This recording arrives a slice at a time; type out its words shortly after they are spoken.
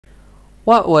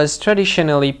What was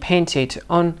traditionally painted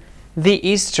on the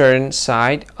eastern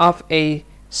side of a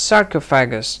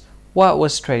sarcophagus? What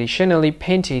was traditionally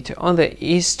painted on the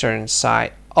eastern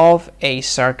side of a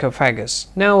sarcophagus?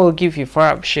 Now we'll give you 4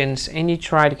 options and you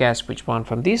try to guess which one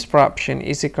from these 4 options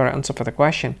is the correct answer for the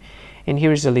question. And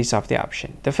here is the list of the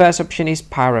options. The first option is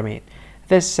pyramid.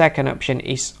 The second option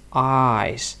is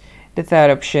eyes. The third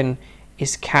option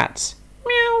is cats.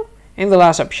 Meow. And the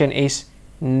last option is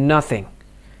nothing.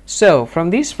 So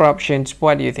from these 4 options,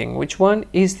 what do you think? Which one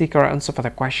is the correct answer for the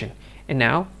question? And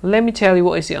now let me tell you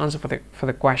what is the answer for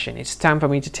the question. It's time for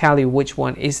me to tell you which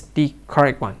one is the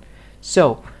correct one.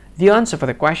 So the answer for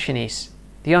the question is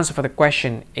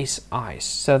eyes.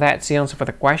 So that's the answer for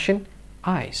the question,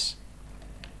 eyes.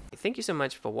 Thank you so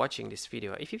much for watching this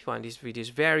video. If you find this video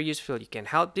very useful, you can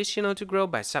help this channel to grow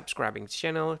by subscribing to the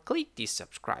channel. Click the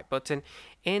subscribe button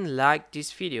and like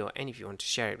this video. And if you want to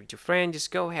share it with your friend, just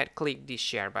go ahead, click the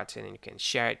share button and you can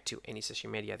share it to any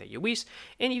social media that you wish.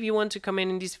 And if you want to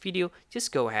comment in this video,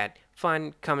 just go ahead,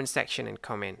 find comment section and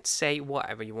comment. Say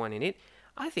whatever you want in it.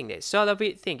 I think that's all of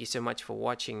it. Thank you so much for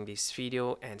watching this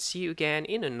video and see you again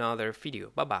in another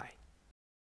video. Bye bye.